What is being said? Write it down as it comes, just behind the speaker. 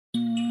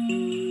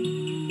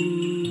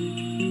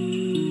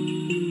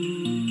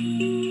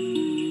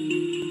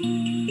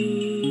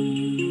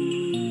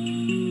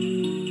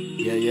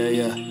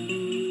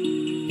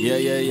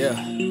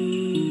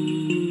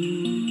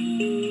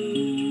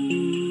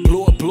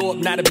up,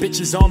 now the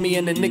bitches on me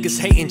and the niggas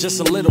hating just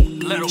a little.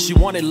 She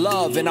wanted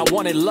love and I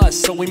wanted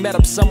lust, so we met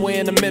up somewhere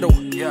in the middle.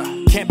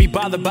 Can't be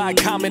bothered by a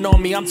comment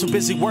on me, I'm too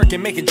busy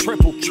working, making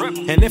triple.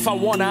 And if I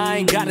wanna, I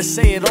ain't gotta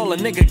say it, all a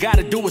nigga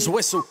gotta do is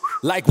whistle.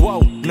 Like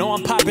whoa, no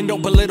I'm popping,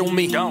 don't belittle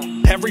me.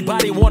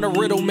 Everybody wanna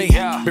riddle me.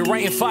 Been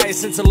writing fire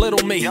since a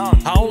little me.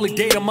 I only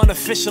date them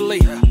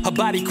unofficially. Her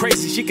body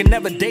crazy, she can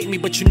never date me,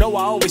 but you know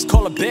I always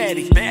call her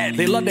baddie.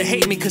 They love to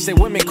hate me cause they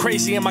women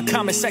crazy in my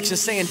comment section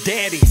saying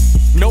daddy.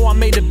 Know I'm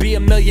made to be a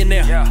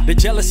millionaire. The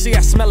jealousy, I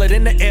smell it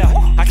in the air.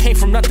 I came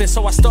from nothing,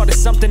 so I started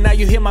something. Now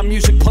you hear my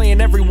music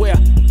playing everywhere.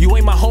 You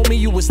ain't my homie,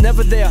 you was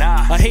never there.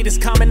 A hater's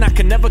comment, I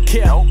can never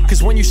care.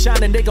 Cause when you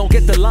shining, they gon'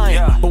 get the line.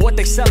 But what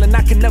they selling,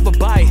 I can never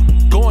buy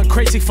it. Going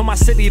crazy for my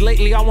city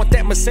lately, I want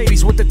that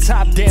Mercedes with the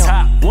top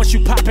down. Once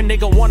you poppin', they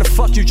gon' wanna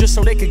fuck you just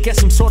so they could get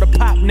some sort of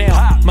pop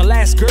now. My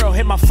last girl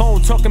hit my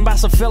phone talking about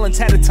some feelings,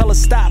 had to tell her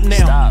stop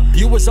now.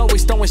 You was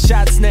always throwing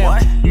shots now.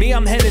 Me,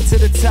 I'm headed to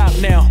the top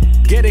now.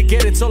 Get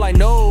it's all I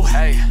know.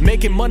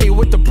 Making money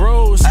with the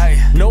bros.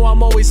 Know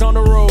I'm always on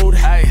the road,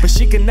 but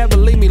she can never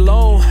leave me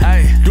alone.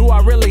 Do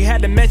I really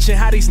had to mention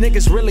how these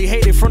niggas really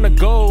hated from the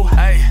go?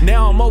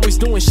 Now I'm always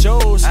doing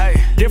shows.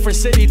 Different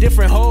city,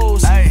 different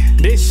hoes.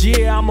 This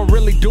year I'ma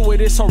really do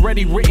it, it's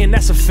already written,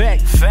 that's a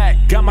fact.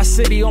 Got my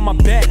city on my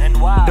back.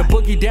 The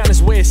boogie down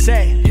is where it's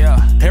at.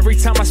 Every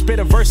time I spit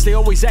a verse, they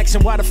always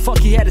asking why the fuck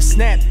he had to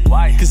snap.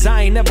 Cause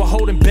I ain't never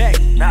holding back.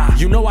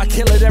 You know I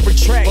kill it every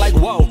track. Like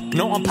whoa,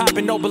 no I'm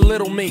popping, no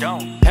belittle me.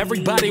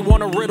 Everybody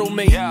wanna riddle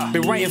me.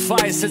 Been writing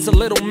fire since a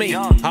little me.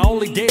 I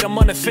only date them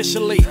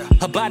unofficially.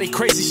 Her body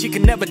crazy, she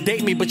can never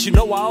date me, but you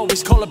know I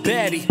always call her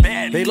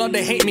baddie. They love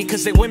to hate me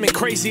cause they women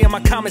crazy in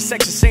my comment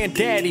section saying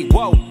daddy.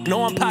 Whoa,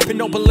 no I'm popping,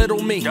 no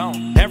belittle me.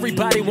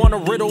 Everybody wanna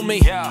riddle me.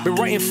 Been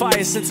writing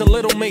fire since a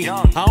little me.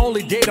 I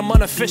only date them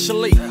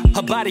unofficially.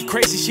 Her body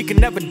crazy, she can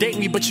never date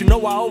me, but you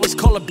know I always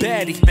call her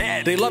baddie.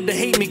 They love to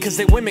hate me cause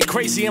they women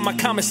crazy in my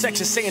comment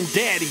section saying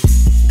daddy.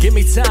 Give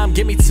me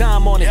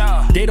time on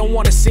it. They don't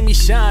wanna see me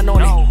shine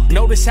on it.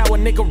 Notice how a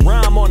nigga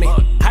rhyme on it.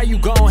 How you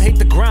gon' hate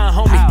the grind,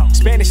 homie?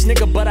 Spanish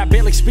nigga, but I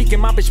barely speak,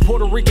 and my bitch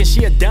Puerto Rican,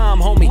 she a dime,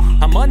 homie.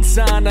 I'm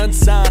unsigned,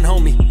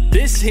 homie.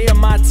 This here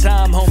my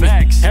time,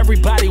 homie.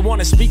 Everybody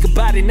wanna speak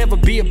about it, never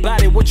be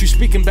about it. What you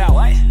speaking about?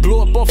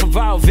 Blew up off a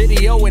viral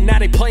video, and now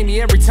they play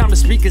me every time the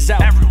speaker's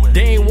out.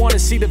 They ain't wanna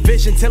see the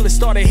vision till it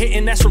started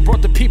hitting, that's what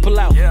brought the people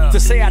out. To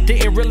say I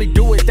didn't really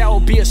do it, that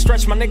would be a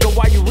stretch, my nigga,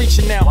 why you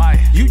reaching out?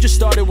 You just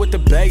started with the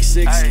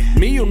basics.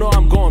 Me, you know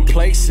I'm going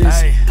places.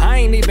 I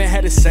ain't even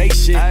had to say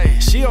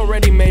shit. She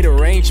already made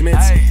arrangements.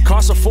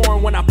 Cost a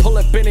foreign when I pull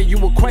up in it, you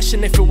would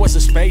question if it was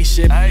a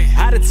spaceship.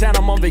 Out of town,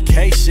 I'm on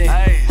vacation.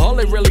 All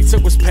it really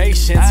took was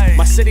patience.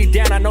 My city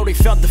down, I know they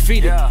felt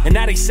defeated, and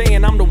now they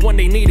saying I'm the one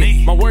they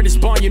needed. My word is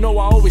bond, you know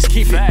I always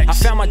keep it. I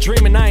found my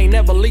dream and I ain't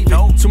never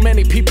leaving. Too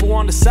many people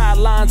on the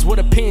sidelines with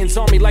opinions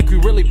on me like we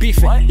really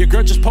beefing. Your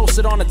girl just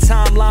posted on the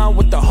timeline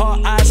with the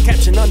hard eyes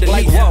catching underneath.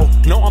 Like whoa,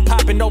 no I'm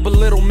popping, no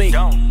belittle me.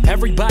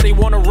 Everybody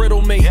wanna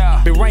riddle me.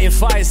 Been writing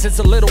fire since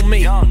a little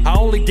me. I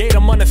only date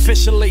them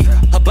unofficially.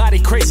 Her body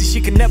crazy,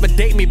 she can never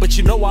date me, but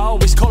you know I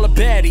always call her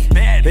baddie.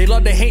 They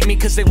love to hate me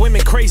cause they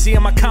women crazy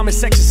in my comment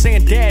section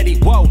saying daddy.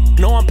 Whoa,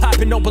 no I'm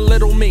popping, no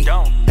belittle me.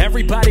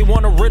 Everybody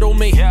wanna riddle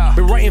me.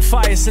 Been writing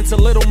fire since a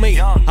little me.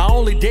 I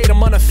only date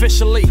them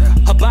unofficially.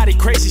 Her body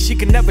crazy, she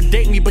can never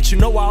date me, but you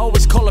know I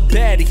always call her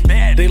baddie.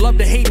 They love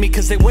to hate me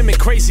cause they women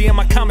crazy in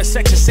my comment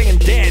section saying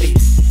daddy.